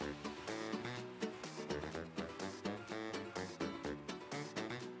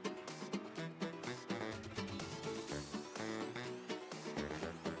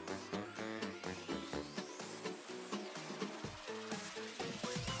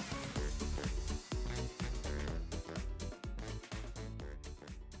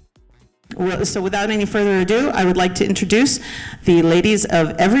So without any further ado, I would like to introduce the ladies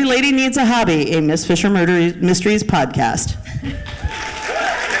of Every Lady Needs a Hobby, a Miss Fisher Murder Mysteries podcast.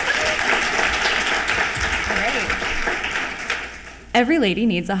 Every Lady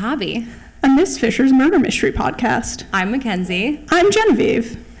Needs a Hobby, a Miss Fisher's Murder Mystery podcast. I'm Mackenzie. I'm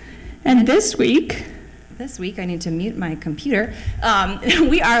Genevieve. And this week I need to mute my computer.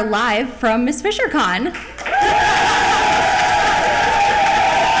 We are live from Miss FisherCon.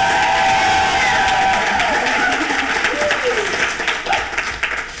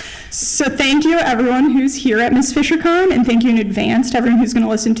 So thank you everyone who's here at Miss FisherCon, and thank you in advance to everyone who's going to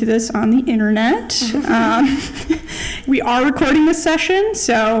listen to this on the internet. We are recording this session,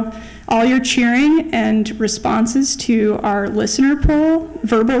 so all your cheering and responses to our listener poll,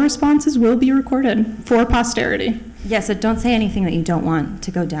 verbal responses, will be recorded for posterity. Yeah, so don't say anything that you don't want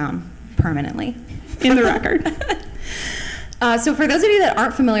to go down permanently. In the record. So for those of you that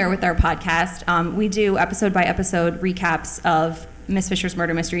aren't familiar with our podcast, we do episode-by-episode recaps of Miss Fisher's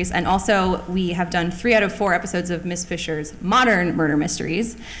Murder Mysteries, and also we have done 3 out of 4 episodes of Miss Fisher's Modern Murder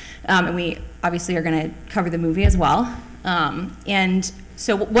Mysteries, and we obviously are going to cover the movie as well. And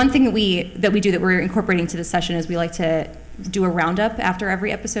so one thing that we do that we're incorporating to this session is we like to do a roundup after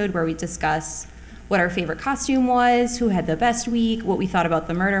every episode where we discuss what our favorite costume was, who had the best week, what we thought about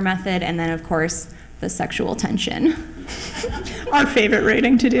the murder method, and then of course the sexual tension. Our favorite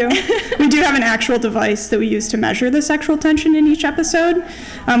rating to do. We do have an actual device that we use to measure the sexual tension in each episode.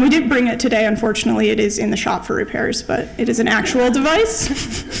 We didn't bring it today, unfortunately. It is in the shop for repairs, but it is an actual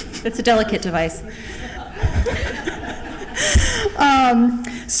device. It's a delicate device.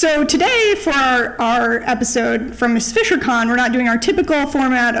 So today, for our episode from Miss FisherCon, we're not doing our typical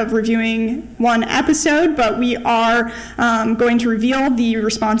format of reviewing one episode, but we are going to reveal the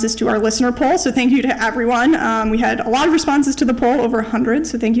responses to our listener poll. So thank you to everyone. We had a lot of responses to the poll, over 100,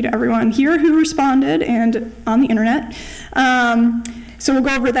 so thank you to everyone here who responded and on the internet. So we'll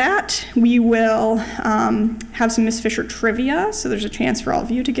go over that. We will have some Miss Fisher trivia, so there's a chance for all of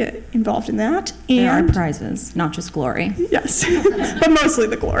you to get involved in that. There are prizes, not just glory. Yes, but mostly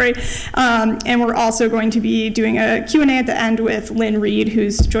the glory. And we're also going to be doing a Q&A at the end with Lynn Reed,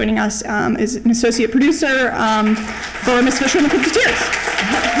 who's joining us as an associate producer for Miss Fisher and the Picketeers.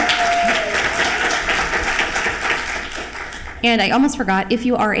 And I almost forgot, if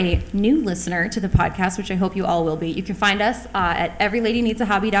you are a new listener to the podcast, which I hope you all will be, you can find us at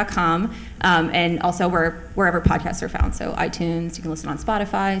everyladyneedsaHobby.com, and also wherever podcasts are found. So iTunes, you can listen on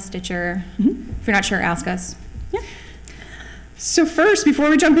Spotify, Stitcher. Mm-hmm. If you're not sure, ask us. Yeah. So first, before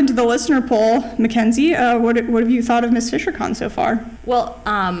we jump into the listener poll, Mackenzie, what have you thought of Miss FisherCon so far? Well,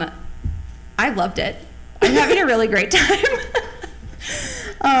 I loved it. I'm having a really great time.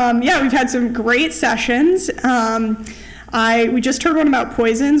 Yeah, we've had some great sessions. We just heard one about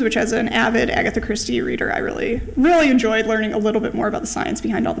poisons, which as an avid Agatha Christie reader, I really, really enjoyed learning a little bit more about the science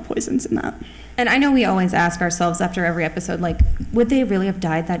behind all the poisons in that. And I know we always ask ourselves after every episode, like, would they really have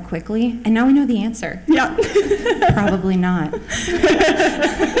died that quickly? And now we know the answer. Yeah. Probably not.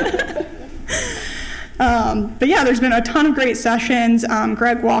 But yeah, there's been a ton of great sessions.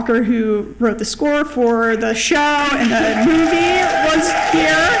 Greg Walker, who wrote the score for the show and the movie, was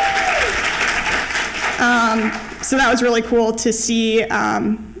here. So that was really cool to see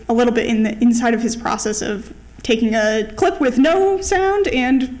a little bit in the inside of his process of taking a clip with no sound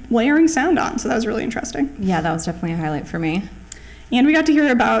and layering sound on. So that was really interesting. Yeah, that was definitely a highlight for me. And we got to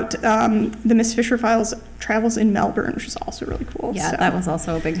hear about the Miss Fisher Files travels in Melbourne, which was also really cool. Yeah, that was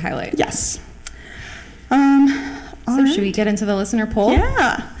also a big highlight. Yes. So should we get into the listener poll?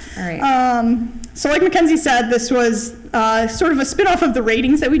 Yeah. All right. So like Mackenzie said, this was sort of a spin-off of the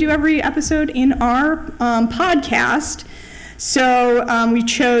ratings that we do every episode in our podcast. So we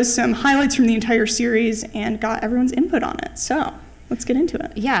chose some highlights from the entire series and got everyone's input on it. So let's get into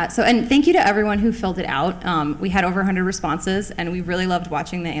it. Yeah, and thank you to everyone who filled it out. We had over 100 responses, and we really loved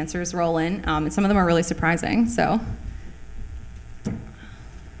watching the answers roll in. And some of them are really surprising. So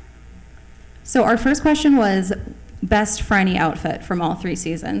our first question was best Franny outfit from all 3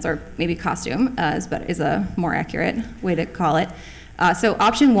 seasons, or maybe costume is a more accurate way to call it. So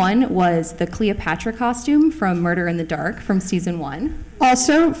option 1 was the Cleopatra costume from Murder in the Dark from season 1.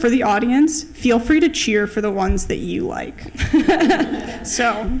 Also, for the audience, feel free to cheer for the ones that you like.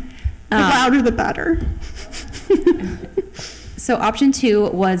 So the louder the better. So option 2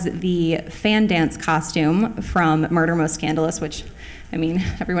 was the fan dance costume from Murder Most Scandalous, which, I mean,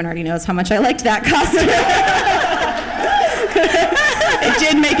 everyone already knows how much I liked that costume. It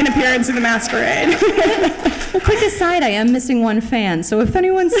did make an appearance in the masquerade. Quick aside, I am missing one fan, so if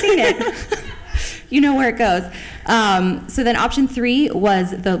anyone's seen it, You know where it goes. So then option 3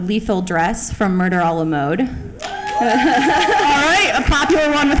 was the lethal dress from Murder a la Mode. All right, a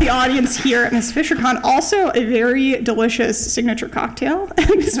popular one with the audience here at Miss FisherCon. Also a very delicious signature cocktail at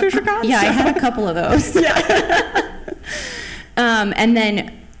Miss FisherCon. Yeah, I had a couple of those. Yeah. And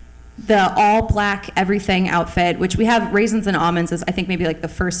then the all black everything outfit, which we have raisins and almonds as I think maybe like the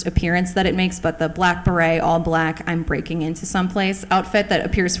first appearance that it makes, but the black beret, all black, I'm breaking into someplace outfit that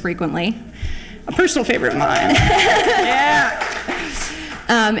appears frequently. A personal favorite of mine. Yeah.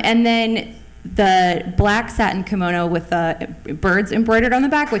 And then the black satin kimono with the birds embroidered on the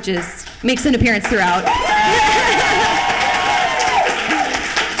back, which makes an appearance throughout.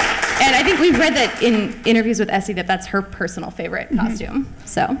 And I think we've read that in interviews with Essie that's her personal favorite costume.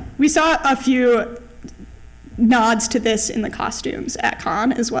 So We saw a few nods to this in the costumes at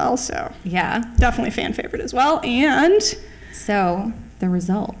con as well, so yeah. definitely fan favorite as well. And So the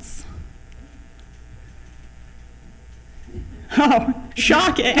results. oh,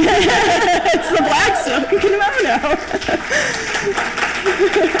 shocking! It's the black silk kimono.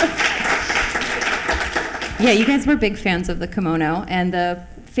 Yeah, you guys were big fans of the kimono, and the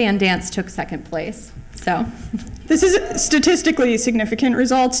fan dance took second place. So This is statistically significant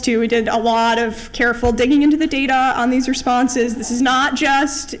results too. We did a lot of careful digging into the data on these responses. This is not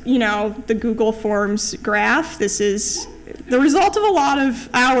just, the Google Forms graph. This is the result of a lot of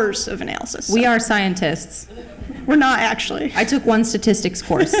hours of analysis. we are scientists. We're not actually. I took one statistics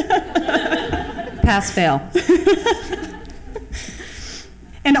course. Pass, fail.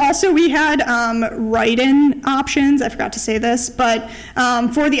 And also we had write-in options. I forgot to say this, but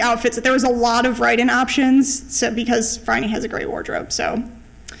for the outfits, there was a lot of write-in options because Franny has a great wardrobe. So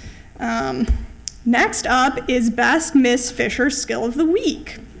next up is Best Miss Fisher Skill of the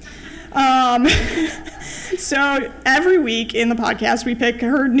Week. So every week in the podcast, we pick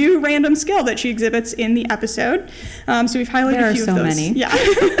her new random skill that she exhibits in the episode. So we've highlighted There a are few so of those. many. Yeah,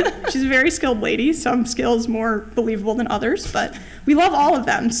 she's a very skilled lady. Some skills more believable than others, but we love all of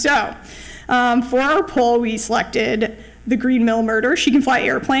them. So for our poll, we selected the Green Mill Murder. She can fly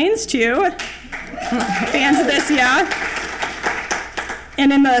airplanes too. Fans of this, yeah.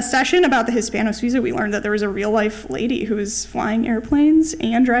 And in the session about the Hispano-Suiza, we learned that there was a real-life lady who was flying airplanes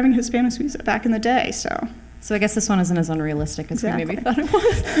and driving Hispano-Suiza back in the day, so. So I guess this one isn't as unrealistic as we maybe thought it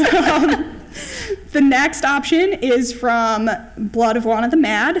was. The next option is from Blood of Juana the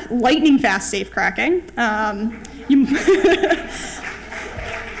Mad, lightning fast safe cracking.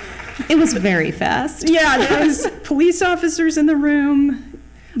 It was very fast. Yeah, there was police officers in the room,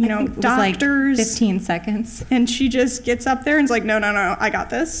 I think it was doctors. like 15 seconds. And she just gets up there and is like, no, I got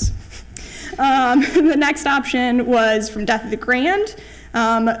this. The next option was from Death of the Grand.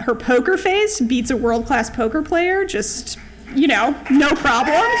 Her poker face beats a world-class poker player, just, no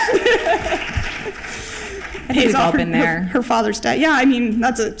problem. I think we've all been there. Her father's dead. Yeah, I mean,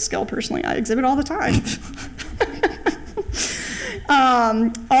 that's a skill personally I exhibit all the time.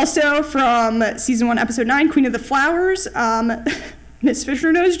 Also from season 1, episode 9, Queen of the Flowers, Miss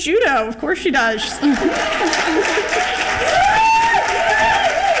Fisher knows judo. Of course she does.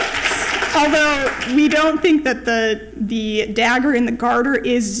 Although we don't think that the dagger in the garter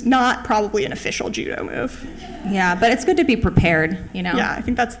is not probably an official judo move. Yeah, but it's good to be prepared, Yeah, I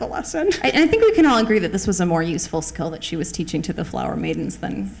think that's the lesson. I think we can all agree that this was a more useful skill that she was teaching to the flower maidens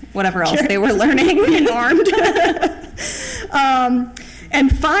than whatever else they were learning. Being armed.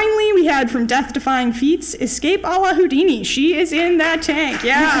 And finally, we had from Death Defying Feats, Escape a la Houdini. She is in that tank,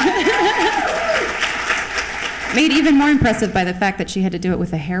 yeah. Made even more impressive by the fact that she had to do it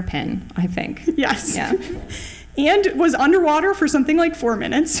with a hairpin, I think. Yes. Yeah. And was underwater for something like 4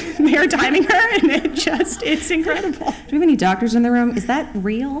 minutes. They're timing her, and it's incredible. Do we have any doctors in the room? Is that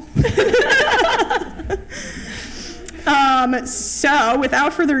real? So,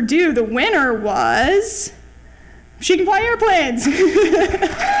 without further ado, the winner was... She can fly airplanes.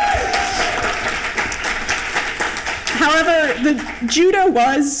 However, the judo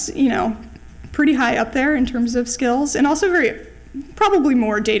was, pretty high up there in terms of skills, and also probably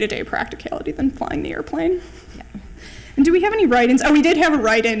more day-to-day practicality than flying the airplane. Yeah. And do we have any write-ins? Oh, we did have a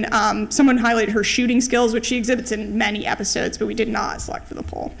write-in. Someone highlighted her shooting skills, which she exhibits in many episodes, but we did not select for the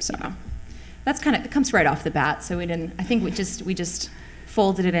poll. So That's it comes right off the bat, so we didn't, I think we just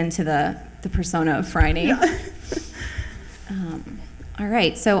folded it into the persona of Franny. Yeah. All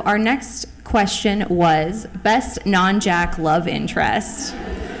right, so our next question was best non-Jack love interest.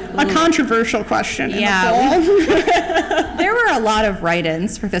 A controversial question. Yeah, in the poll. There were a lot of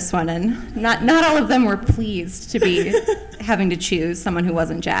write-ins for this one, and not all of them were pleased to be having to choose someone who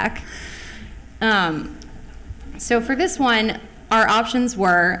wasn't Jack. So for this one, our options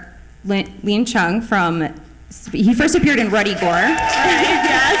were Lean Chung he first appeared in Ruddy Gore.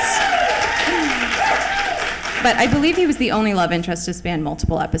 Yes. But I believe he was the only love interest to span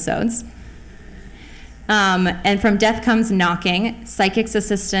multiple episodes. And from Death Comes Knocking, Psychic's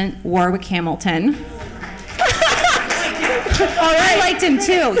assistant, Warwick Hamilton. I liked him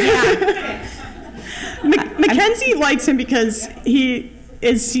too, yeah. Mackenzie likes him because he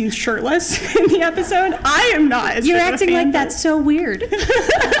is seen shirtless in the episode. I am not. You're acting like that's so weird.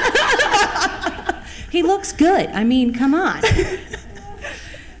 He looks good. I mean, come on.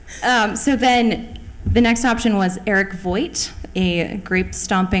 So then the next option was Eric Voigt, a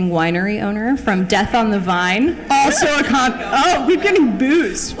grape-stomping winery owner from Death on the Vine. Also we're getting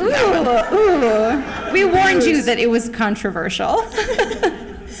booze. Ooh. We warned you that it was controversial.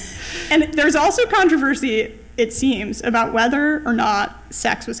 And there's also controversy, it seems, about whether or not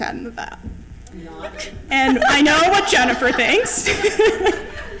sex was had in the vat. And I know what Jennifer thinks.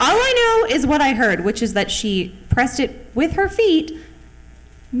 All I know is what I heard, which is that she pressed it with her feet,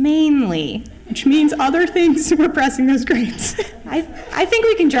 mainly. Which means other things were pressing those grapes. I think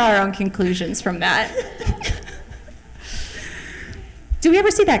we can draw our own conclusions from that. Do we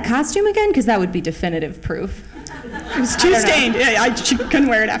ever see that costume again? Because that would be definitive proof. It was too stained. Yeah, she couldn't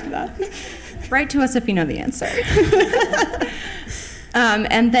wear it after that. Write to us if you know the answer.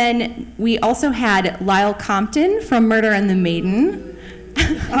 And then we also had Lyle Compton from Murder and the Maiden.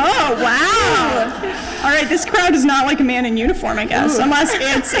 Oh, wow. All right, this crowd is not like a man in uniform, I guess, unless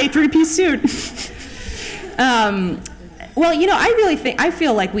it's a three-piece suit. Well, I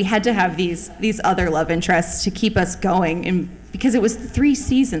feel like we had to have these other love interests to keep us going, because it was 3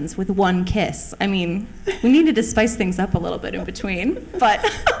 seasons with 1 kiss. I mean, we needed to spice things up a little bit in between, but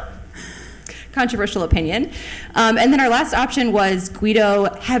controversial opinion. And then our last option was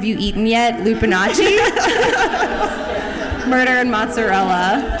Guido, Have You Eaten Yet? Lupinacci. Murder and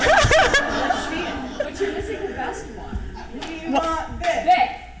Mozzarella. But you're missing the best one. We want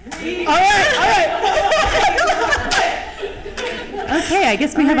Vic. All right. Okay, I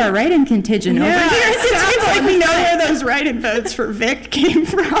guess we have our write-in contingent over here. It sounds like we know where those write-in votes for Vic came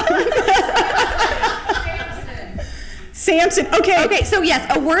from. Samson. Okay, so yes,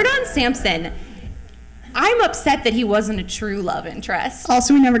 a word on Samson. I'm upset that he wasn't a true love interest.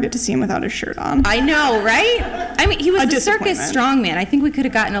 Also, we never get to see him without his shirt on. I know, right? I mean, he was a circus disappointment. strongman. I think we could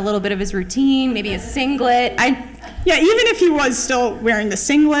have gotten a little bit of his routine, maybe a singlet. Yeah, even if he was still wearing the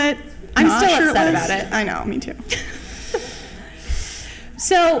singlet, I'm not still shirtless. upset about it. I know, me too.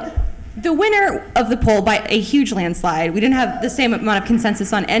 So the winner of the poll by a huge landslide, we didn't have the same amount of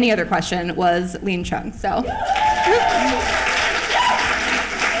consensus on any other question, was Lean Chung. So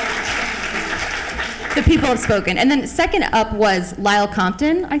the people have spoken. And then second up was Lyle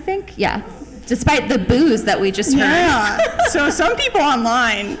Compton, I think. Yeah. Despite the boos that we just heard. Yeah. So some people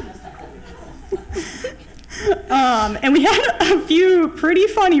online. And we had a few pretty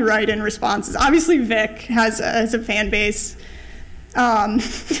funny write-in responses. Obviously, Vic has a fan base.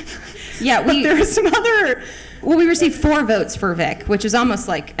 Yeah, but there was some other. Well, we received 4 votes for Vic, which is almost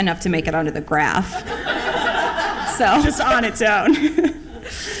like enough to make it onto the graph. So just on its own.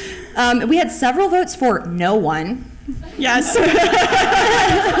 We had several votes for no one. Yes.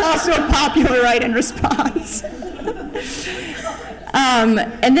 Also a popular write-in response.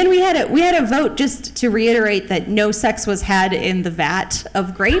 And then we had a vote just to reiterate that no sex was had in the vat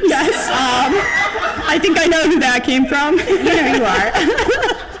of grapes. Yes. I think I know who that came from. You know you are.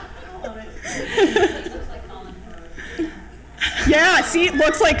 Yeah, see, it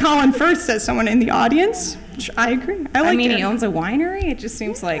looks like Colin Firth, says someone in the audience. Which I agree. I mean, he owns a winery. It just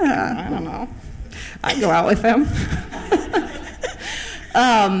seems like, I don't know. I'd go out with him.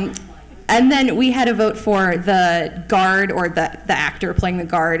 And then we had a vote for the guard, or the actor playing the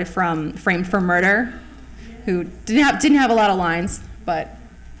guard from Framed for Murder, who didn't have a lot of lines, but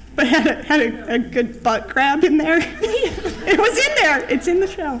had a good butt grab in there. It was in there. It's in the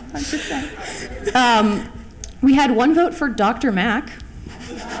show. I'm just saying. We had 1 vote for Dr. Mack.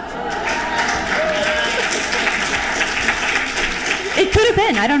 It could have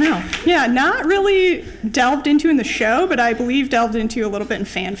been. I don't know. Yeah, not really delved into in the show, but I believe delved into a little bit in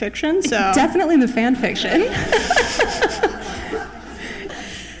fan fiction. So definitely in the fan fiction.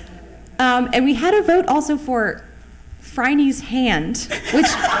 And we had a vote also for Phryne's hand, which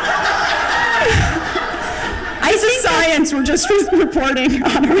this is science. We're just reporting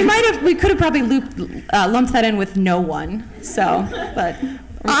on. We could have probably lumped that in with no one. So, but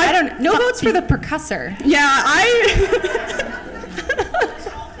I don't. No votes for the percussor. Yeah,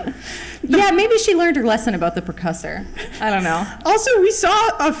 the Yeah, maybe she learned her lesson about the percussor. I don't know. Also, we saw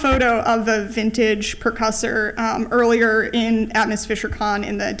a photo of a vintage percussor earlier at Miss FisherCon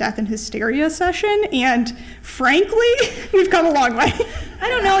in the Death and Hysteria session, and frankly, we've come a long way. I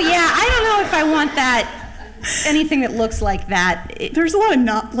don't know. Yeah, I don't know if I want that. Anything that looks like that. There's a lot of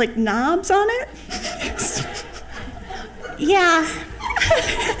knobs on it. Yeah.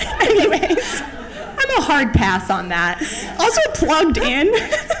 Anyways, I'm a hard pass on that. also plugged in.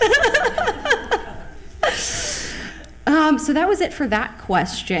 So that was it for that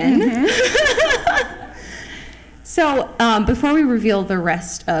question. So before we reveal the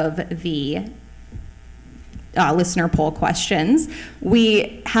rest of the listener poll questions,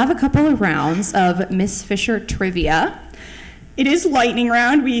 we have a couple of rounds of Miss Fisher trivia. It is lightning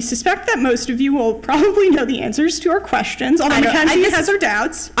round. We suspect that most of you will probably know the answers to our questions, although Mackenzie has her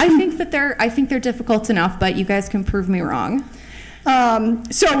doubts. I think they're difficult enough, but you guys can prove me wrong.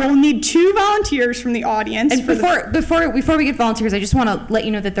 So we'll need 2 volunteers from the audience. And before we get volunteers, I just want to let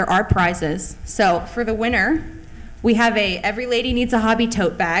you know that there are prizes. So for the winner, we have a Every Lady Needs a Hobby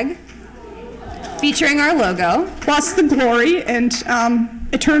tote bag featuring our logo, plus the glory and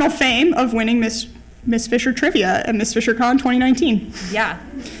eternal fame of winning Miss Fisher Trivia at Miss FisherCon 2019. Yeah.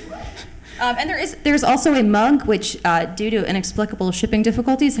 And there's also a mug, which, due to inexplicable shipping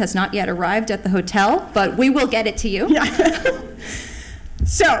difficulties, has not yet arrived at the hotel, but we will get it to you. Yeah.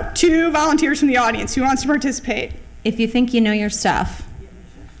 So, 2 volunteers from the audience. Who wants to participate? If you think you know your stuff.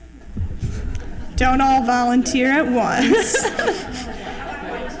 Don't all volunteer at once.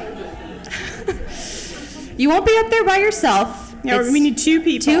 You won't be up there by yourself. Yeah, we need 2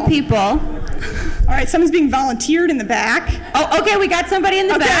 people. 2 people. All right, someone's being volunteered in the back. Oh, okay, we got somebody in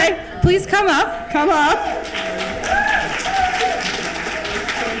the back. Please come up. Come up.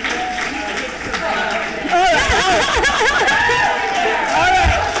 All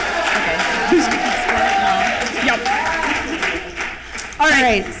right. Yep. All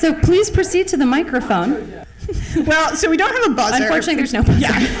right, so please proceed to the microphone. Well, so we don't have a buzzer. Unfortunately, there's no buzzer.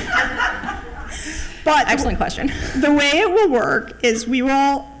 Yeah. But Excellent question. The way it will work is we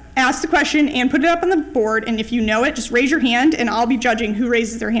will ask the question and put it up on the board, and if you know it, just raise your hand, and I'll be judging who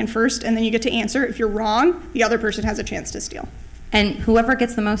raises their hand first, and then you get to answer. If you're wrong, the other person has a chance to steal. And whoever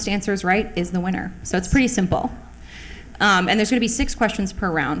gets the most answers right is the winner. So it's pretty simple. And there's going to be 6 questions per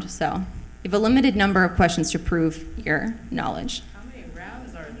round, so you have a limited number of questions to prove your knowledge. How many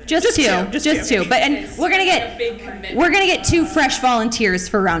rounds are there? Just two. Just two. But we're gonna get 2 fresh volunteers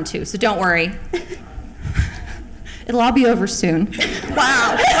for round 2, so don't worry. It'll all be over soon.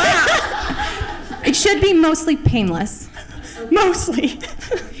 Wow. It should be mostly painless. Mostly.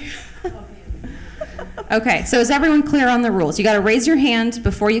 Okay, so is everyone clear on the rules? You got to raise your hand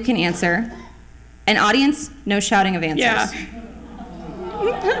before you can answer. And audience, no shouting of answers. Yeah.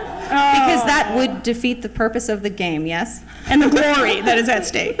 Because that would defeat the purpose of the game, yes? And the glory that is at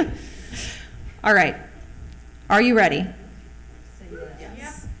stake. All right. Are you ready?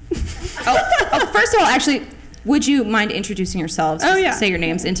 Yes. Oh, first of all, actually, would you mind introducing yourselves? Oh, yeah. Say your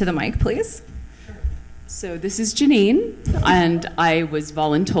names into the mic, please. So this is Janine, and I was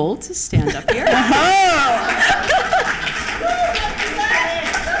voluntold to stand up here.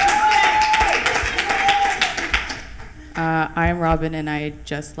 I'm Robin, and I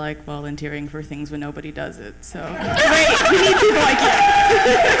just like volunteering for things when nobody does it. So Great. We need people like you.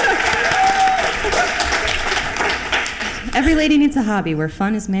 Every lady needs a hobby where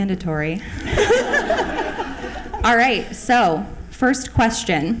fun is mandatory. All right, so first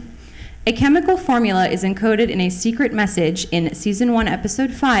question. A chemical formula is encoded in a secret message in Season 1,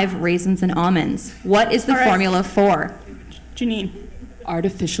 Episode 5, Raisins and Almonds. What is the All right. formula for? Janine.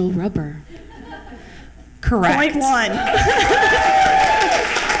 Artificial rubber. Correct. Point 1. All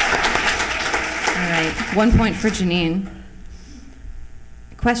right, 1 point for Janine.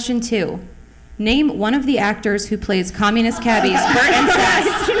 Question 2. Name one of the actors who plays communist cabbies Bert and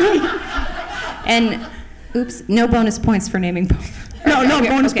Seth. And, oops, no bonus points for naming both. No Okay,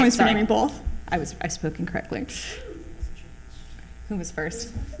 bonus okay, points sorry. for naming both. I spoke incorrectly. Who was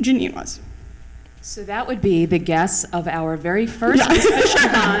first? Janine was. So that would be the guess of our very first Miss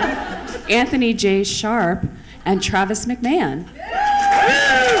FisherCon, Anthony J. Sharp and Travis McMahon.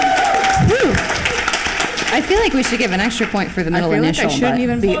 I feel like we should give an extra point for the middle I feel initial. like I shouldn't but-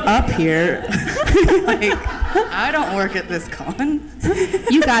 even be up here. Like, I don't work at this con.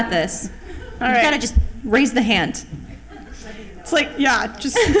 You got this. All You right. gotta just raise the hand. It's like, yeah,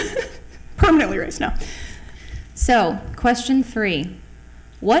 just permanently raised now. So, question 3.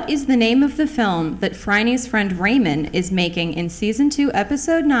 What is the name of the film that Phryne's friend Raymond is making in Season 2,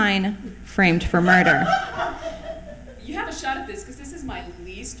 Episode 9, Framed for Murder? You have a shot at this because this is my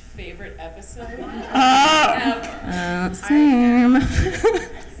least favorite episode. Same.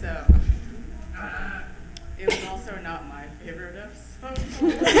 So, it was also not my favorite episode.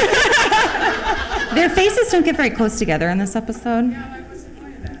 Their faces don't get very close together in this episode. Yeah, I was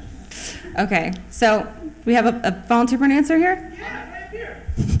disappointed at. Okay, so we have a volunteer for an answer here?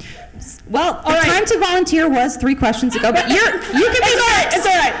 Well, the time to volunteer was 3 questions ago, but you can be next. It's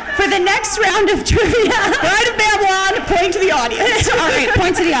all right. For the next round of trivia. Right of Babylon, point to the audience. All right,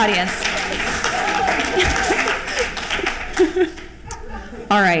 point to the audience.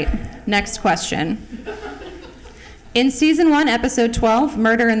 All right, next question. In season 1, episode 12,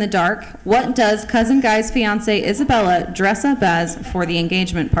 Murder in the Dark, what does Cousin Guy's fiancée Isabella dress up as for the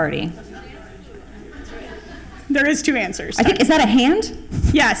engagement party? There is 2 answers. I think, is that a hand?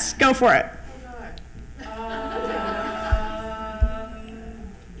 Yes, go for it.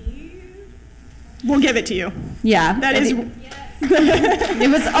 We'll give it to you. Yeah. That is. It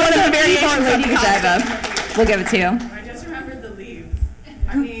was one of the variations of Lady the costume. Godiva. We'll give it to you. I just remembered the leaves.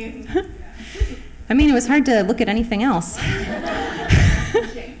 I mean, it was hard to look at anything else.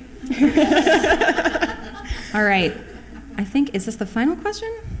 All right. I think, is this the final question?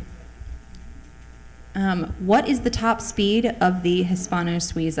 What is the top speed of the Hispano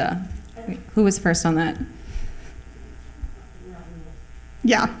Suiza? Who was first on that?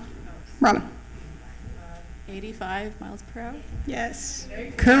 Yeah. Robin. 85 miles per hour. Yes.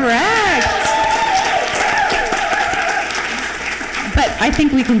 Correct. But I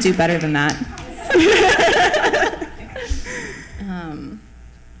think we can do better than that.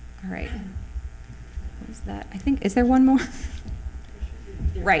 All right. What is that? I think, is there one more?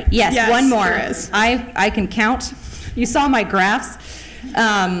 Right. Yes, Yes, one more. there is. I can count. You saw my graphs.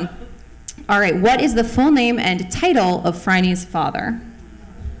 All right. What is the full name and title of Phryne's father?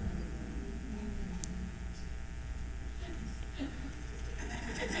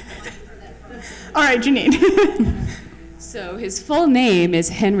 All right, Janine. So his full name is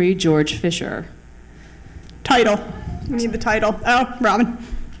Henry George Fisher. Title. We need the title. Oh, Robin.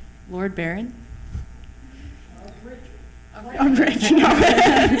 Lord Baron. I'm rich. No. Lord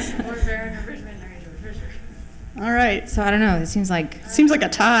Baron of Richmond, Mary George Fisher. All right. So I don't know. It seems like Seems like a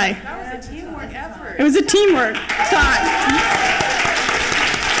tie. That was a teamwork effort. It was a teamwork tie.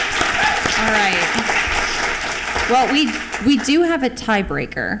 all right. Well, we do have a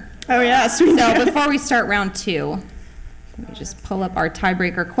tiebreaker. Oh, yes. we So did. before we start round 2, let me just pull up our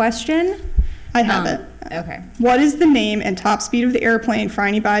tiebreaker question. I have it. Okay. What is the name and top speed of the airplane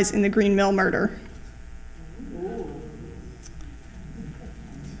Phryne buys in the Green Mill murder?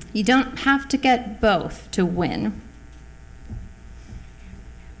 You don't have to get both to win.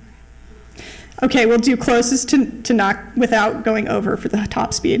 Okay, we'll do closest to knock without going over for the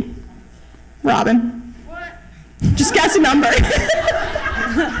top speed. Robin. What? Just guess a number.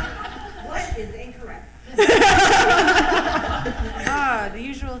 What is incorrect? The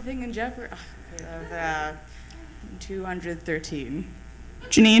usual thing in Jeopardy. 213.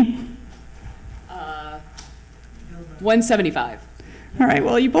 Janine. 175. All right,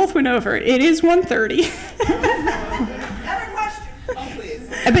 well, you both went over. It is 130. Another question. Oh, please.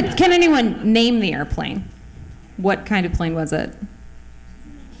 But can anyone name the airplane? What kind of plane was it?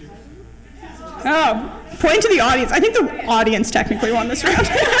 Oh, point to the audience. I think the audience technically won this round.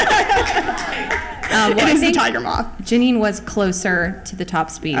 Well, It I is the think Tiger Moth. Janine was closer to the top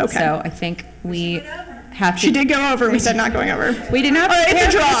speed, Okay. so I think we have to. She did go over. We said not going over. We did not All right, it's a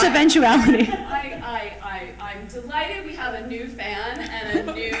prepare for draw. this eventuality. I'm delighted we have a new fan and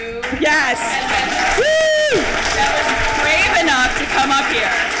a new Yes. adventure that was brave enough to come up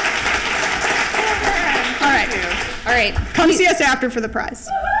here. All right. All right. Come see us after for the prize.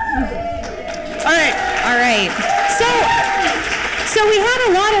 All right. All right. So we had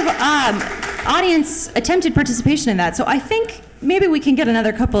a lot of audience attempted participation in that. So I think maybe we can get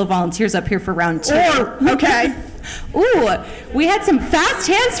another couple of volunteers up here for round 2. Or, okay. Ooh, we had some fast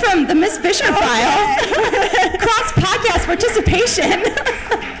hands from the Miss Fisher files. Cross podcast participation.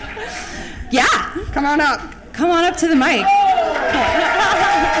 Yeah. Come on up. Come on up to the mic.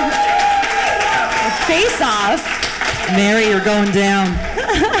 Face off. Mary, you're going down.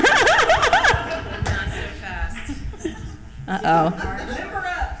 Uh-oh. Limber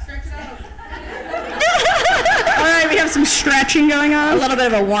up. Stretch it out. All right, we have some stretching going A on. little bit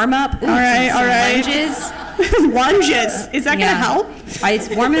of a warm up. All right, all right. Lunges. Lunges. Is that going to Yeah. help? It's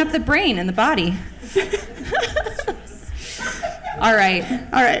warming up the brain and the body. All right.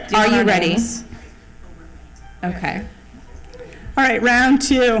 All right. Are you Our ready? names. Okay. All right, round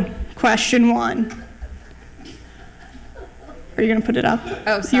 2, question 1. Are you going to put it up?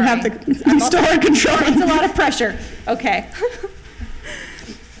 Oh, You have sorry. you still are controlling. It's a lot of pressure. Okay.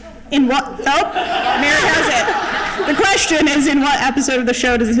 In what? Oh, Mary has it. The question is, in what episode of the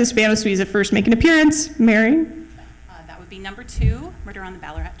show does the Hispano-Suiza first make an appearance? Mary? That would be number 2, Murder on the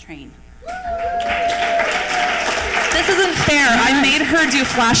Ballarat Train. This isn't fair. I made her do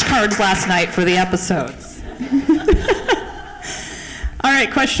flashcards last night for the episodes. All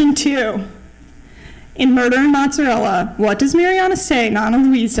right, question 2. In Murder and Mozzarella, what does Mariana say Nana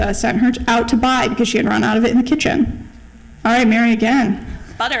Luisa sent her out to buy because she had run out of it in the kitchen? All right, Mary again.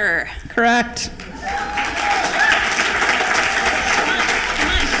 Butter. Correct. Come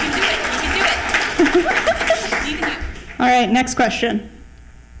on, you can do it. You can do it. All right, next question.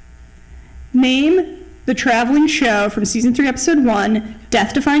 Name the traveling show from season 3, episode 1,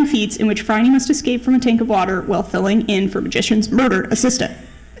 Death-Defying Feats, in which Phryne must escape from a tank of water while filling in for Magician's murdered assistant.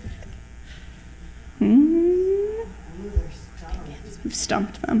 We've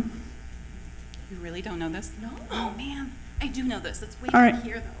stumped them. You really don't know this? No. Oh, man. I do know this. It's way All right. back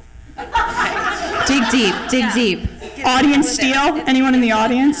here, though. Dig deep, dig deep. Audience steal? Anyone in the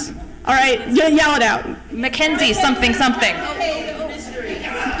audience? All right, yell it out. Mackenzie, something, something.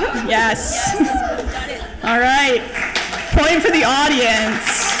 Yes. All right. Point for the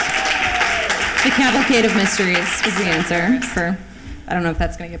audience. The Cavalcade of Mysteries is the answer for, I don't know if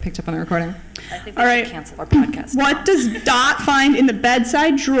that's going to get picked up on the recording. All right. Cancel our podcast. What does Dot find in the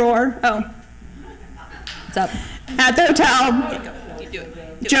bedside drawer? Oh, What's up? at the hotel. You do it.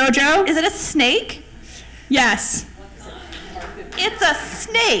 Jojo? Is it a snake? Yes. It's a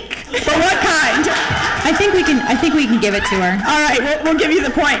snake. But what kind? I think we can give it to her. All right, we'll give you the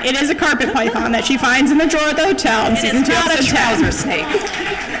point. It is a carpet python that she finds in the drawer at the hotel in It season is 2, not a episode 10. trouser snake.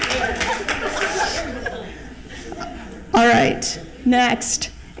 All right, next.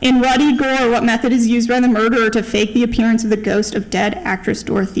 In Ruddy Gore, what method is used by the murderer to fake the appearance of the ghost of dead actress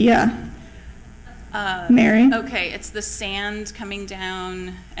Dorothea? Mary? Okay, it's the sand coming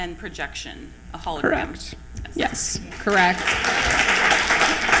down and projection, a hologram. Correct. Yes. Correct.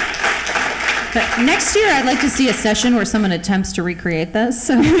 But next year, I'd like to see a session where someone attempts to recreate this.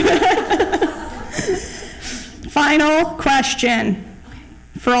 So. Final question.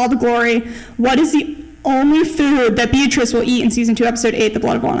 For all the glory, what is the only food that Beatrice will eat in season 2, episode 8, The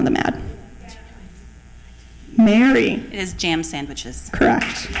Blood of Juana the Mad? Mary. It is jam sandwiches.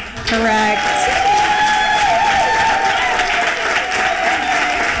 Correct. Correct.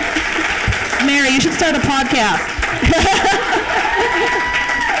 Mary, you should start a podcast.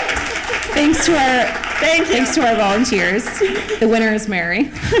 Thanks to our volunteers. The winner is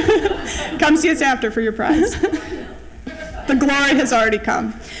Mary. Come see us after for your prize. The glory has already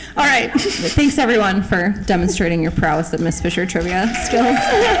come. All right. Thanks everyone for demonstrating your prowess at Miss Fisher trivia skills.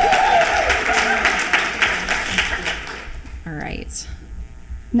 All right.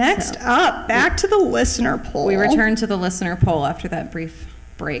 Next up, back to the listener poll. We return to the listener poll after that brief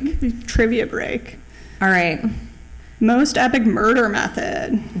break. Trivia break. All right. Most epic murder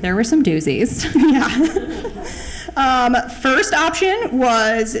method. There were some doozies. Yeah. First option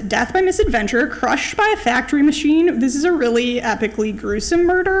was death by misadventure, crushed by a factory machine. This is a really epically gruesome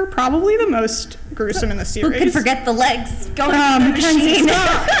murder, probably the most gruesome in the series. Who could forget the legs going Um, through the machine?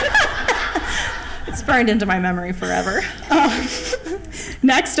 It's burned into my memory forever.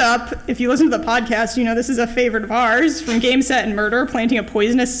 Next up, if you listen to the podcast, you know this is a favorite of ours, from Game, Set, and Murder, planting a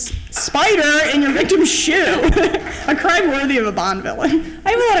poisonous spider in your victim's shoe. A crime worthy of a Bond villain.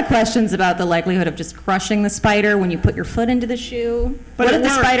 I have a lot of questions about the likelihood of just crushing the spider when you put your foot into the shoe. But what it if the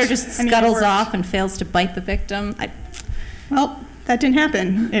worked. spider just I mean, it scuttles worked. off and fails to bite the victim? Well, that didn't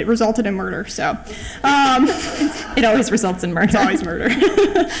happen. It resulted in murder, so. It always results in murder. It's always murder.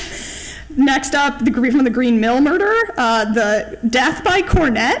 Next up, from the Green Mill murder, the death by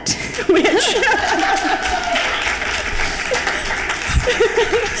cornet, which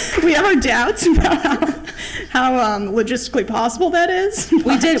we have our doubts about how logistically possible that is.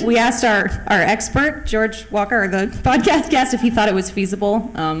 We asked our expert, George Walker, the podcast guest, if he thought it was feasible,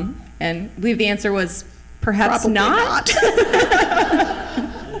 and I believe the answer was perhaps Probably not.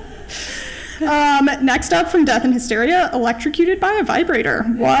 Next up, from Death and Hysteria, electrocuted by a vibrator.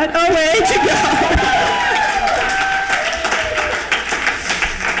 What a way to go!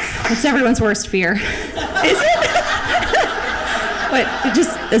 It's everyone's worst fear. Is it? Wait,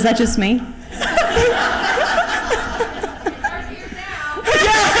 is that just me?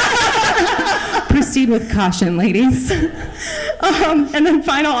 Proceed with caution, ladies. And then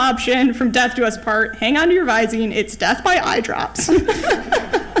final option, from Death Do Us Part, hang on to your Visine, it's death by eye drops. Although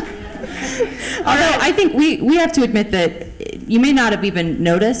I think we have to admit that you may not have even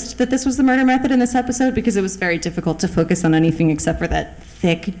noticed that this was the murder method in this episode because it was very difficult to focus on anything except for that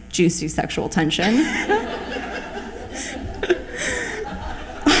thick, juicy sexual tension.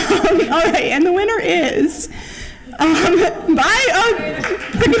 All right, and the winner is, by a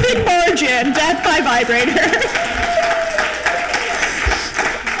pretty big margin, Death by Vibrator.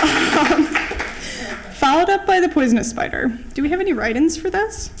 Followed up by The Poisonous Spider. Do we have any write-ins for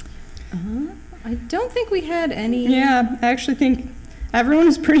this? I don't think we had any. Yeah, I actually think everyone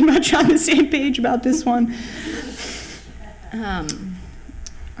is pretty much on the same page about this one.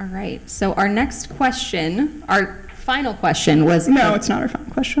 All right. So our next question, our final question was. No, it's not our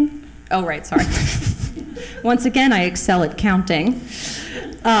final question. Oh, right. Sorry. Once again, I excel at counting.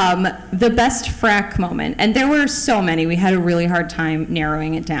 The best frack moment, and there were so many. We had a really hard time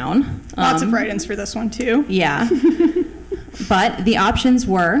narrowing it down. Lots of write-ins for this one, too. Yeah. But the options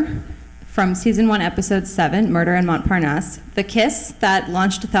were from season 1, episode 7, Murder in Montparnasse, the kiss that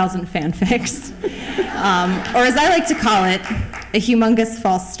launched 1,000 fanfics, or as I like to call it, a humongous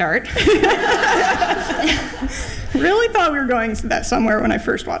false start. Really thought we were going that somewhere when I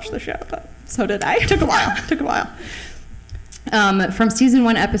first watched the show, but So did I. took a while. From season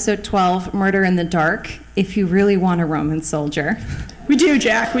 1, episode 12, Murder in the Dark, if you really want a Roman soldier. We do,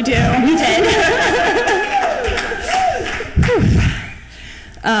 Jack, we do. We did.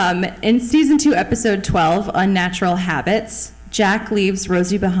 In season 2, episode 12, Unnatural Habits, Jack leaves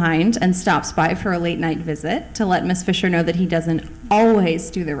Rosie behind and stops by for a late night visit to let Miss Fisher know that he doesn't always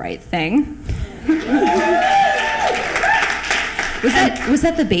do the right thing. Was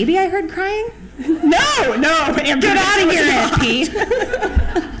that the baby I heard crying? No, Amber. Get out of here, Aunt P.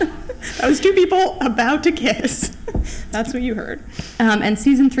 That was two people about to kiss. That's what you heard. And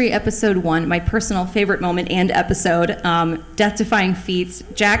season 3, episode 1, my personal favorite moment and episode, death-defying feats.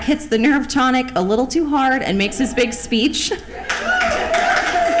 Jack hits the nerve tonic a little too hard and makes his big speech. He's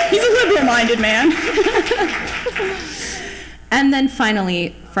a liberal-minded man. And then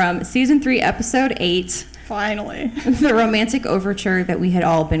finally, from season 3, episode 8, Finally. the romantic overture that we had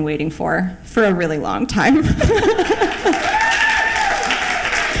all been waiting for a really long time.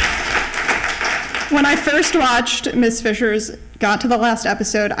 When I first watched Miss Fisher's, got to the last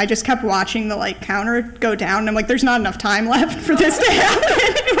episode, I just kept watching the counter go down. And I'm like, there's not enough time left for this to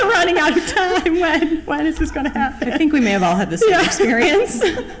happen. We're running out of time. When is this going to happen? I think we may have all had the same experience.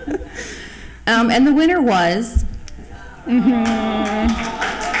 And the winner was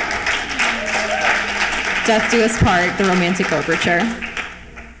Death Do Us Part, the romantic overture.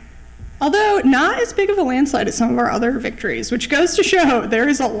 Although not as big of a landslide as some of our other victories, which goes to show there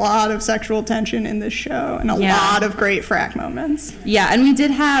is a lot of sexual tension in this show and a lot of great frack moments. Yeah, and we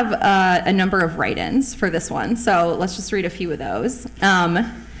did have a number of write-ins for this one, so let's just read a few of those.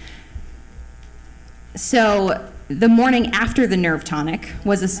 So the morning after the nerve tonic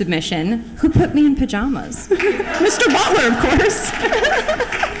was a submission. Who put me in pajamas? Mr. Butler, of course.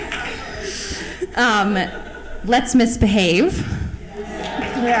 Let's misbehave.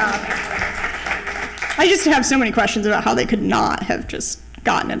 Yeah. I just have so many questions about how they could not have just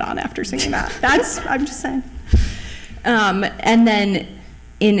gotten it on after singing that. I'm just saying. And then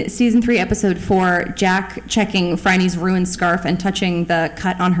in season 3, episode 4, Jack checking Phryne's ruined scarf and touching the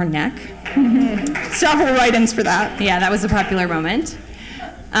cut on her neck. Several write-ins for that. Yeah, that was a popular moment.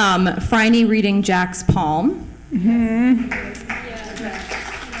 Phryne reading Jack's palm.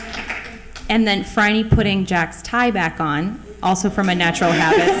 And then Phryne putting Jack's tie back on, also from Unnatural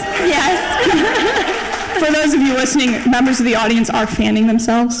Habits. Yes. For those of you listening, members of the audience are fanning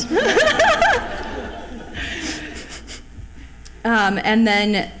themselves. And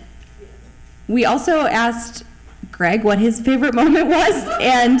then we also asked Greg what his favorite moment was,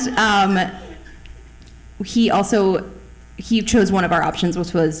 and he chose one of our options,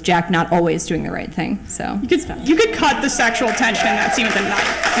 which was Jack not always doing the right thing. So You could cut the sexual tension in that scene with a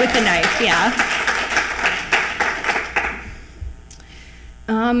knife. with the knife, yeah.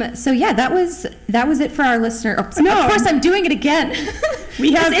 So yeah, that was it for our listener. Oh, No. Of course, I'm doing it again.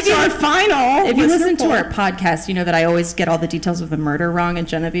 We have our final. If you listen to poll. our podcast, you know that I always get all the details of the murder wrong, and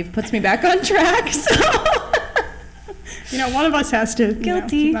Genevieve puts me back on track. So one of us has to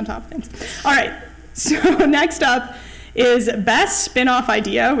Guilty. keep on top of things. All right. So next up is best spin-off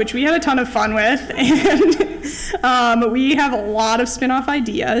idea, which we had a ton of fun with, and we have a lot of spin-off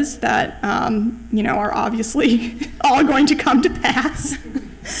ideas that are obviously all going to come to pass.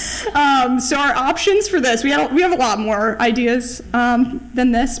 So our options for this, we have a lot more ideas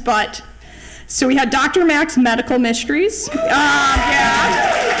than this, but so we had Dr. Mac's Medical Mysteries.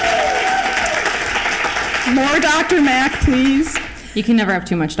 More Dr. Mac, please. you can never have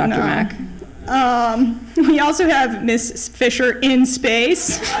too much Dr. No. Mac. We also have Miss Fisher in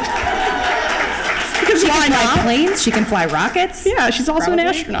space. Because She Why can fly not? planes. She can fly rockets. Yeah, she's also an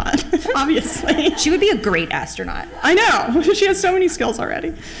Probably. astronaut, obviously. She would be a great astronaut. I know. She has so many skills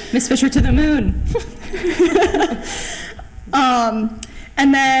already. Miss Fisher to the moon.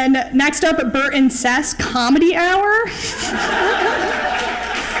 And then next up, Bert and Cess Comedy Hour.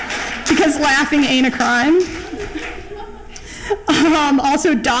 Because laughing ain't a crime.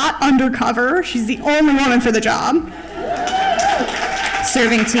 Also, Dot Undercover. She's the only woman for the job.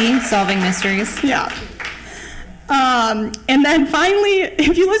 Serving tea, solving mysteries. Yeah. And then finally,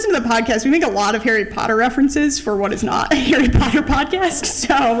 if you listen to the podcast, we make a lot of Harry Potter references for what is not a Harry Potter podcast.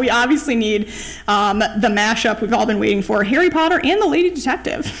 So we obviously need the mashup we've all been waiting for, Harry Potter and the Lady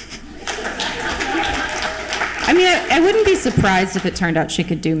Detective. I mean, I wouldn't be surprised if it turned out she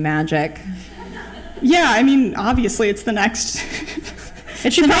could do magic. Yeah, I mean, obviously it's the next...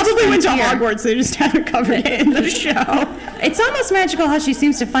 It's She the next probably went to frontier. Hogwarts, they just haven't covered it in the show. It's almost magical how she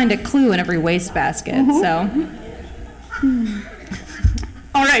seems to find a clue in every wastebasket. So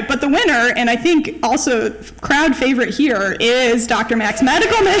All right, but the winner, and I think also crowd favorite here, is Dr. Mack's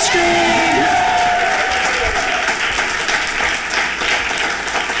Medical Mysteries.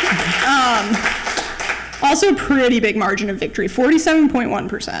 Also, pretty big margin of victory,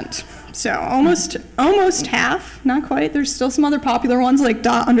 47.1%. So almost half, not quite. There's still some other popular ones like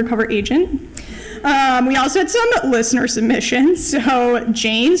Dot Undercover Agent. We also had some listener submissions. So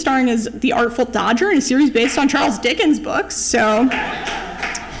Jane, starring as the Artful Dodger in a series based on Charles Dickens books. So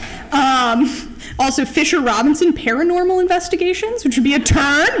also Fisher Robinson Paranormal Investigations, which would be a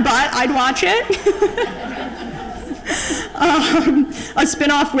turn, but I'd watch it. A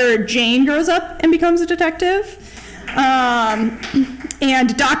spinoff where Jane grows up and becomes a detective.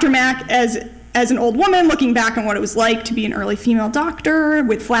 And Dr. Mack as an old woman looking back on what it was like to be an early female doctor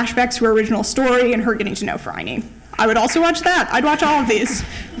with flashbacks to her original story and her getting to know Phryne. I would also watch that. I'd watch all of these.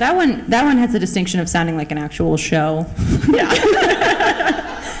 that one has the distinction of sounding like an actual show. Yeah.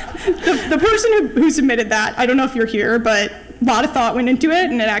 The person who submitted that, I don't know if you're here, but a lot of thought went into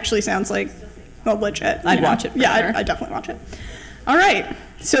it, and it actually sounds like legit. I'd watch it for Yeah, sure. I'd definitely watch it. All right.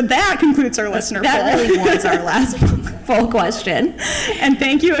 So that concludes our listener poll. That really was our last full question. And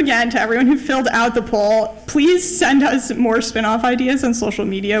thank you again to everyone who filled out the poll. Please send us more spin-off ideas on social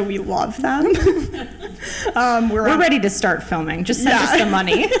media. We love them. We're ready to start filming. Just send us the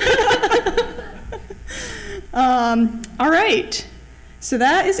money. All right. So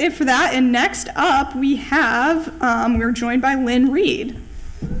that is it for that. And next up, we have, we're joined by Lynn Reed.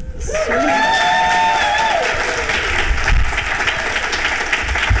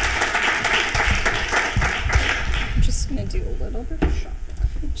 I'm just going to do a little bit of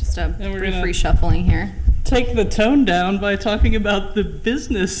shuffling. Just a we're brief gonna- reshuffling here. Take the tone down by talking about the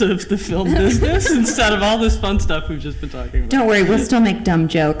business of the film business instead of all this fun stuff we've just been talking about. Don't worry, we'll still make dumb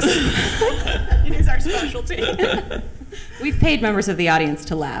jokes. It is our specialty. We've paid members of the audience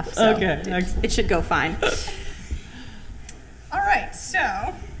to laugh, so Okay, excellent. it should go fine. All right, so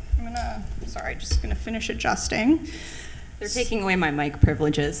I'm just gonna finish adjusting. They're taking away my mic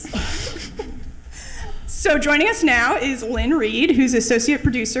privileges. So joining us now is Lynn Reed, who's associate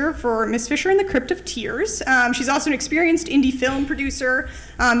producer for Miss Fisher and the Crypt of Tears. She's also an experienced indie film producer.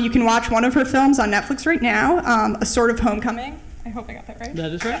 You can watch one of her films on Netflix right now, A Sort of Homecoming. I hope I got that right.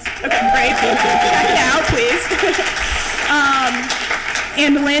 That is right. Okay, great. Check it out, please.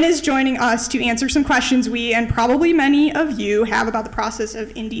 And Lynn is joining us to answer some questions we and probably many of you have about the process of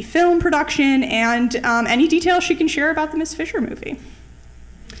indie film production and any details she can share about the Miss Fisher movie.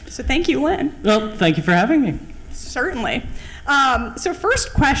 So thank you, Lynn. Well, thank you for having me. Certainly. So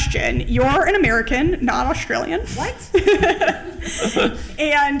first question, you're an American, not Australian. What?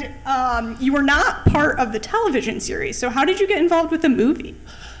 And you were not part of the television series, so how did you get involved with the movie?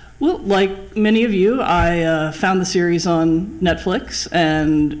 Well, like many of you, I found the series on Netflix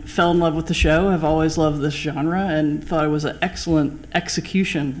and fell in love with the show. I've always loved this genre and thought it was an excellent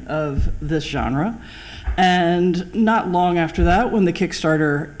execution of this genre. And not long after that, when the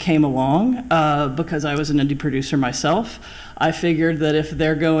Kickstarter came along, because I was an indie producer myself, I figured that if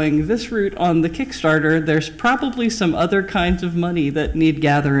they're going this route on the Kickstarter, there's probably some other kinds of money that need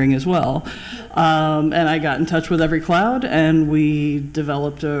gathering as well. And I got in touch with Every Cloud, and we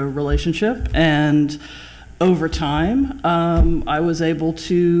developed a relationship. And over time, I was able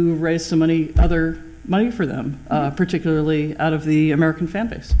to raise some other money for them, particularly out of the American fan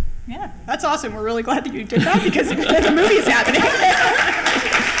base. Yeah, that's awesome. We're really glad that you did that because the movie is happening.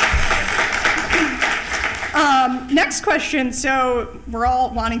 Next question. So we're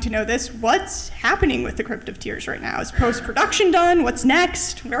all wanting to know this. What's happening with the Crypt of Tears right now? Is post-production done? What's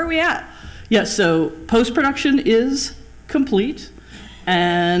next? Where are we at? Yeah, so post-production is complete.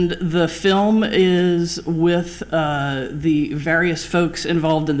 And the film is with the various folks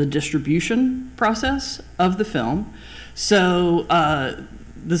involved in the distribution process of the film. So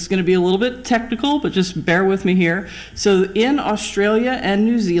this is going to be a little bit technical, but just bear with me here. So in Australia and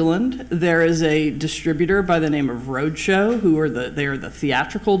New Zealand, there is a distributor by the name of Roadshow, they are the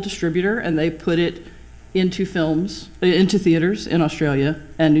theatrical distributor, and they put it into theaters in Australia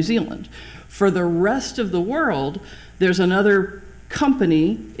and New Zealand. For the rest of the world, there's another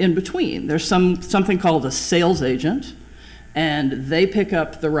company in between. There's something called a sales agent, and they pick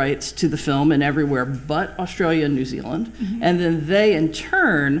up the rights to the film in everywhere but Australia and New Zealand, and then they in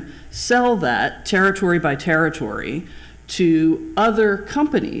turn sell that territory by territory to other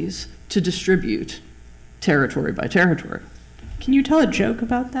companies to distribute territory by territory. Can you tell a joke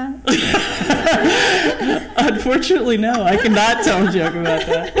about that? Unfortunately, no, I cannot tell a joke about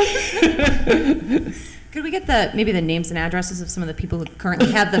that. Could we get maybe the names and addresses of some of the people who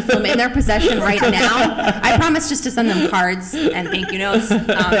currently have the film in their possession right now? I promise just to send them cards and thank you notes,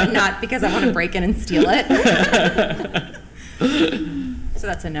 not because I want to break in and steal it. So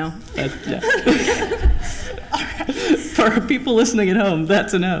that's a no. Yeah. For people listening at home,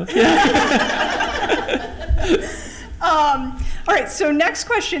 that's a no. All right, so next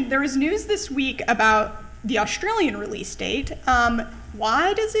question. There is news this week about the Australian release date.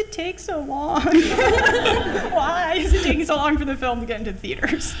 Why does it take so long? Why is it taking so long for the film to get into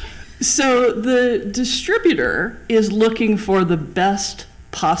theaters? So the distributor is looking for the best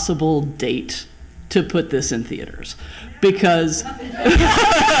possible date to put this in theaters because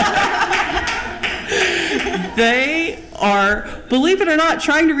they are, believe it or not,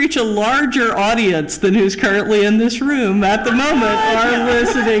 trying to reach a larger audience than who's currently in this room at the moment are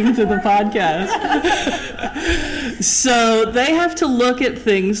listening to the podcast. So they have to look at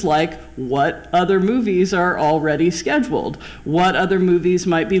things like what other movies are already scheduled, what other movies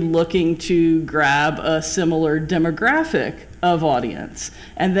might be looking to grab a similar demographic of audience.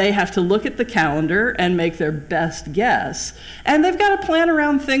 And they have to look at the calendar and make their best guess. And they've got to plan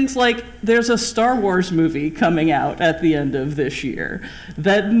around things like there's a Star Wars movie coming out at the end of this year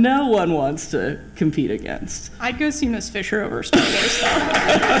that no one wants to compete against. I'd go see Miss Fisher over Star Wars, though.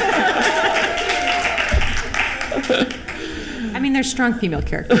 I mean, there's strong female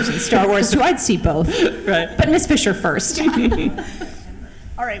characters in Star Wars, too. I'd see both. Right. But Miss Fisher first.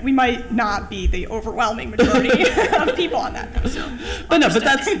 All right, we might not be the overwhelming majority of people on that. So. But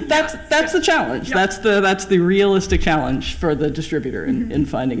that's the challenge. Yep. That's the realistic challenge for the distributor in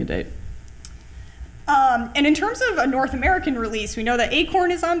finding a date. And in terms of a North American release, we know that Acorn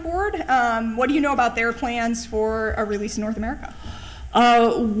is on board. What do you know about their plans for a release in North America?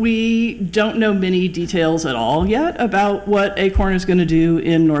 We don't know many details at all yet about what Acorn is going to do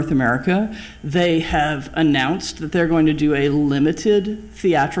in North America. They have announced that they're going to do a limited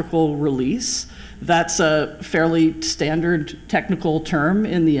theatrical release. That's a fairly standard technical term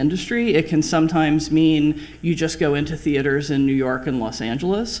in the industry. It can sometimes mean you just go into theaters in New York and Los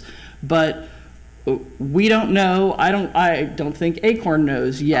Angeles, but we don't know. I don't think Acorn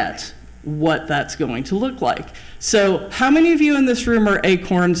knows yet what that's going to look like. So how many of you in this room are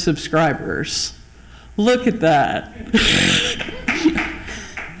Acorn subscribers? Look at that.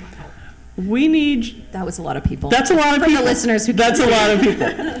 We need... That was a lot of people. That's a lot of people. For the listeners who... That's a lot of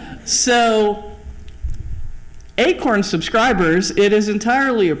people. So Acorn subscribers, it is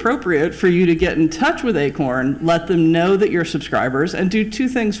entirely appropriate for you to get in touch with Acorn, let them know that you're subscribers, and do two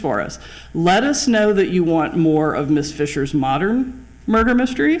things for us. Let us know that you want more of Miss Fisher's modern murder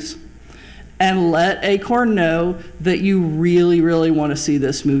mysteries, and let Acorn know that you really, really want to see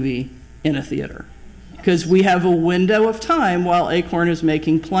this movie in a theater. Because we have a window of time while Acorn is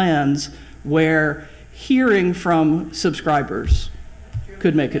making plans where hearing from subscribers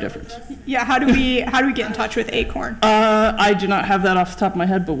could make a difference. Yeah, how do we get in touch with Acorn? I do not have that off the top of my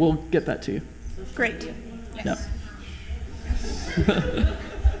head, but we'll get that to you. Great. Yes.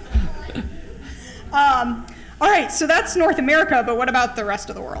 All right, so that's North America, but what about the rest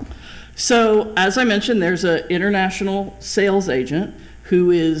of the world? So, as I mentioned, there's an international sales agent who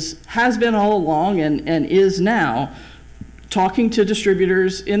has been all along and is now talking to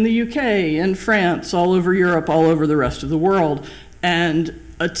distributors in the UK, in France, all over Europe, all over the rest of the world, and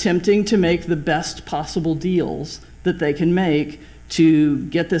attempting to make the best possible deals that they can make to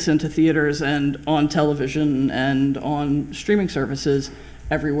get this into theaters and on television and on streaming services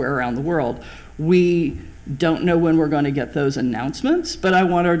everywhere around the world. We don't know when we're going to get those announcements, but I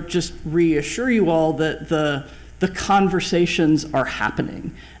want to just reassure you all that the conversations are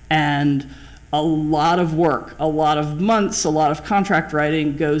happening, and a lot of work, a lot of months, a lot of contract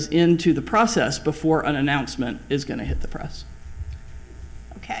writing goes into the process before an announcement is going to hit the press.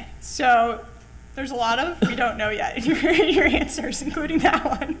 So there's a lot of we don't know yet in your answers, including that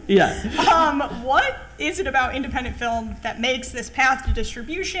one. Yeah. What is it about independent film that makes this path to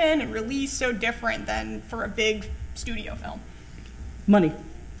distribution and release so different than for a big studio film? Money.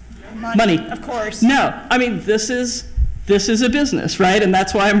 Money, of course. No, I mean, this is a business, right? And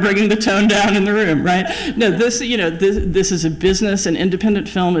that's why I'm bringing the tone down in the room, right? No, this is a business, and independent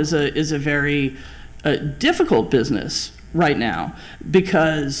film is a very difficult business right now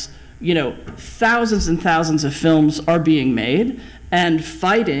because, thousands and thousands of films are being made and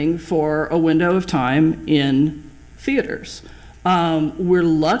fighting for a window of time in theaters. We're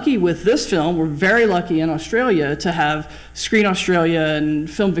lucky with this film, we're very lucky in Australia to have Screen Australia and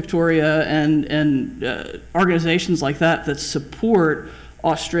Film Victoria and organizations like that support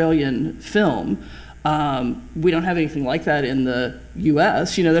Australian film. We don't have anything like that in the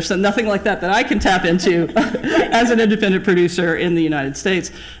US. There's nothing like that I can tap into as an independent producer in the United States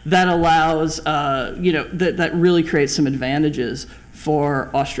that allows, that really creates some advantages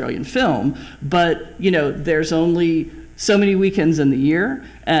for Australian film. But, there's only so many weekends in the year,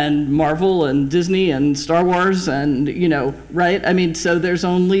 and Marvel and Disney and Star Wars and, right? I mean, so there's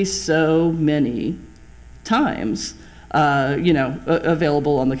only so many times,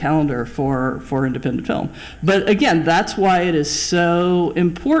 available on the calendar for independent film. But again, that's why it is so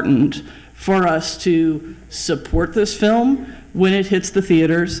important for us to support this film when it hits the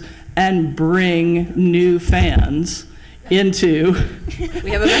theaters and bring new fans into.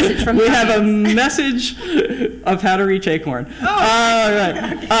 We have a message from. We have a message of how to reach Acorn. Oh. All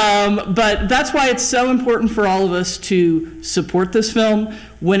right. But that's why it's so important for all of us to support this film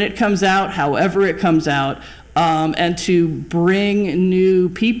when it comes out, however it comes out, and to bring new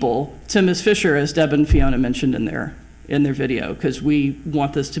people to Miss Fisher, as Deb and Fiona mentioned in their video, because we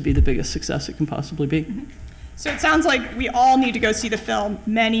want this to be the biggest success it can possibly be. So it sounds like we all need to go see the film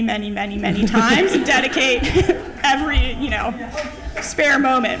many, many, many, many times and dedicate every, spare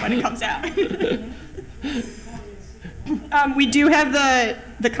moment when it comes out. We do have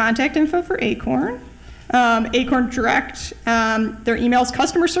the contact info for Acorn. Acorn Direct. Their email is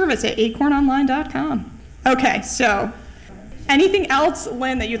customerservice@acornonline.com. Okay, so anything else,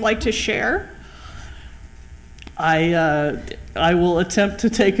 Lynn, that you'd like to share? I will attempt to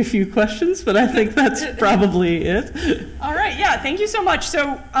take a few questions, but I think that's probably it. All right, yeah, thank you so much.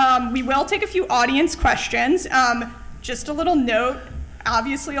 So we will take a few audience questions. Just a little note,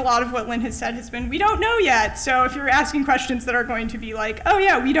 obviously a lot of what Lynn has said has been, we don't know yet. So if you're asking questions that are going to be like, oh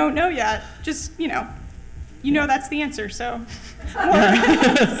yeah, we don't know yet, just, that's the answer. So,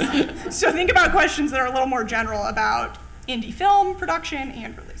 so think about questions that are a little more general about indie film production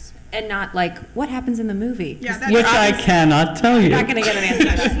and release. And not like, what happens in the movie? Yeah, which I cannot tell you. You're not going to get an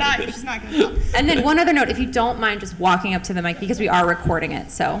answer. She's not going to tell. And then one other note, if you don't mind just walking up to the mic, because we are recording it,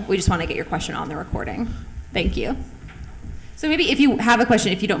 so we just want to get your question on the recording. Thank you. So maybe if you have a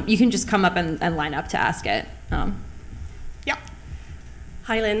question, if you don't, you can just come up and line up to ask it. Yeah.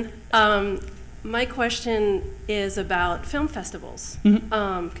 Hi, Lynn. My question is about film festivals,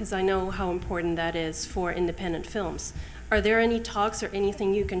 because I know how important that is for independent films. Are there any talks or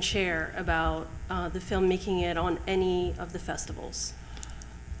anything you can share about the film making it on any of the festivals?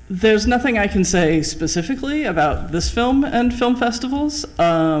 There's nothing I can say specifically about this film and film festivals.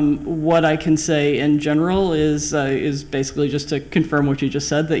 What I can say in general is basically just to confirm what you just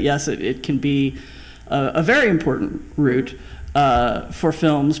said, that yes, it can be a very important route for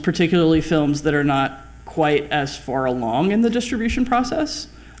films, particularly films that are not quite as far along in the distribution process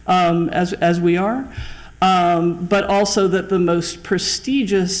as we are. But also that the most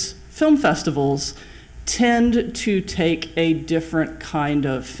prestigious film festivals tend to take a different kind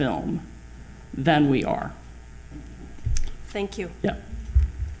of film than we are. Thank you. Yeah.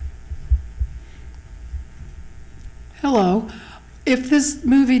 Hello. If this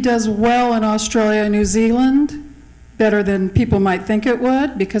movie does well in Australia and New Zealand, better than people might think it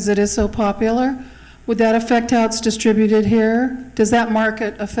would because it is so popular, would that affect how it's distributed here? Does that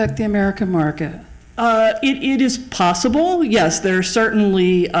market affect the American market? It is possible, yes. There are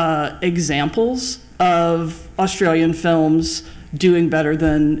certainly examples of Australian films doing better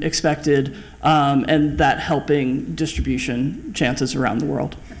than expected, and that helping distribution chances around the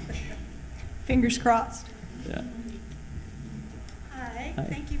world. Fingers crossed. Yeah. Hi,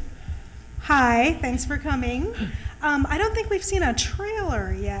 thank you. Hi, thanks for coming. I don't think we've seen a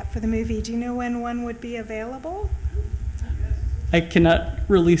trailer yet for the movie. Do you know when one would be available? I cannot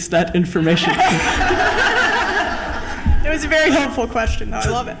release that information. It was a very helpful question, though. I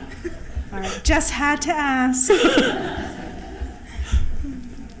love it. All right, just had to ask.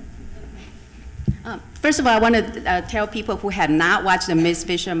 First of all, I want to tell people who have not watched the Miss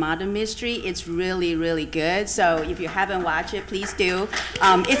Fisher Murder Mystery, it's really, really good. So if you haven't watched it, please do.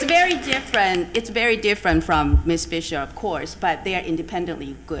 It's very different. It's very different from Miss Fisher, of course, but they are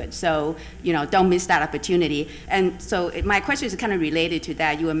independently good. So, don't miss that opportunity. And so my question is kind of related to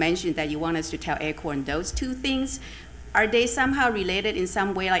that. You were mentioned that you want us to tell Acorn those two things. Are they somehow related in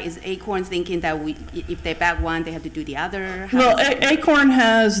some way? Like, is Acorn thinking that if they back one, they have to do the other? Well, Acorn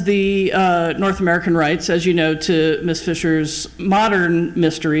has the North American rights, as you know, to Miss Fisher's modern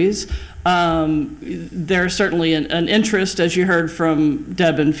mysteries. There's certainly an interest, as you heard from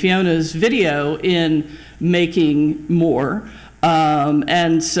Deb and Fiona's video, in making more.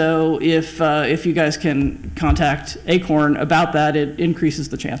 And so if you guys can contact Acorn about that, it increases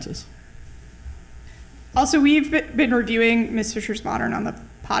the chances. Also, we've been reviewing Miss Fisher's Modern on the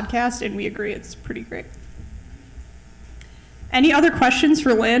podcast, and we agree it's pretty great. Any other questions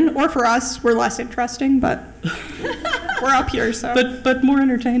for Lynn or for us? We're less interesting, but we're up here, so. But more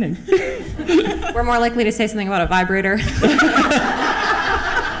entertaining. We're more likely to say something about a vibrator.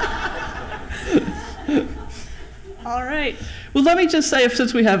 All right. Well, let me just say,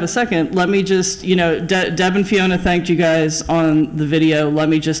 since we have a second, let me just, Deb and Fiona thanked you guys on the video. Let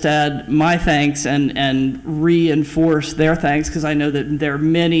me just add my thanks and reinforce their thanks, because I know that there are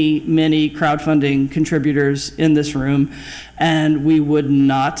many, many crowdfunding contributors in this room, and we would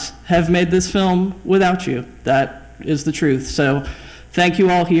not have made this film without you. That is the truth. So thank you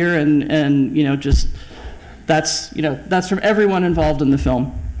all here, and just that's from everyone involved in the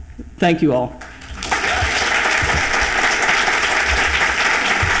film. Thank you all.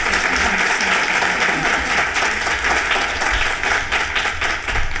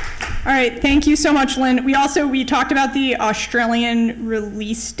 All right, thank you so much, Lynn. We talked about the Australian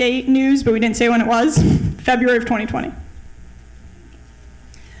release date news, but we didn't say when it was. February of 2020.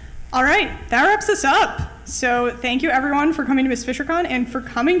 All right, that wraps us up. So thank you everyone for coming to Miss FisherCon and for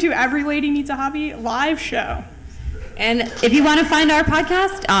coming to Every Lady Needs a Hobby live show. And if you want to find our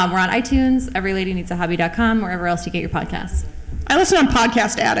podcast, we're on iTunes, everyladyneedsahobby.com, wherever else you get your podcasts. I listen on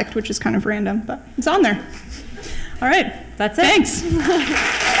Podcast Addict, which is kind of random, but it's on there. All right. That's it. Thanks.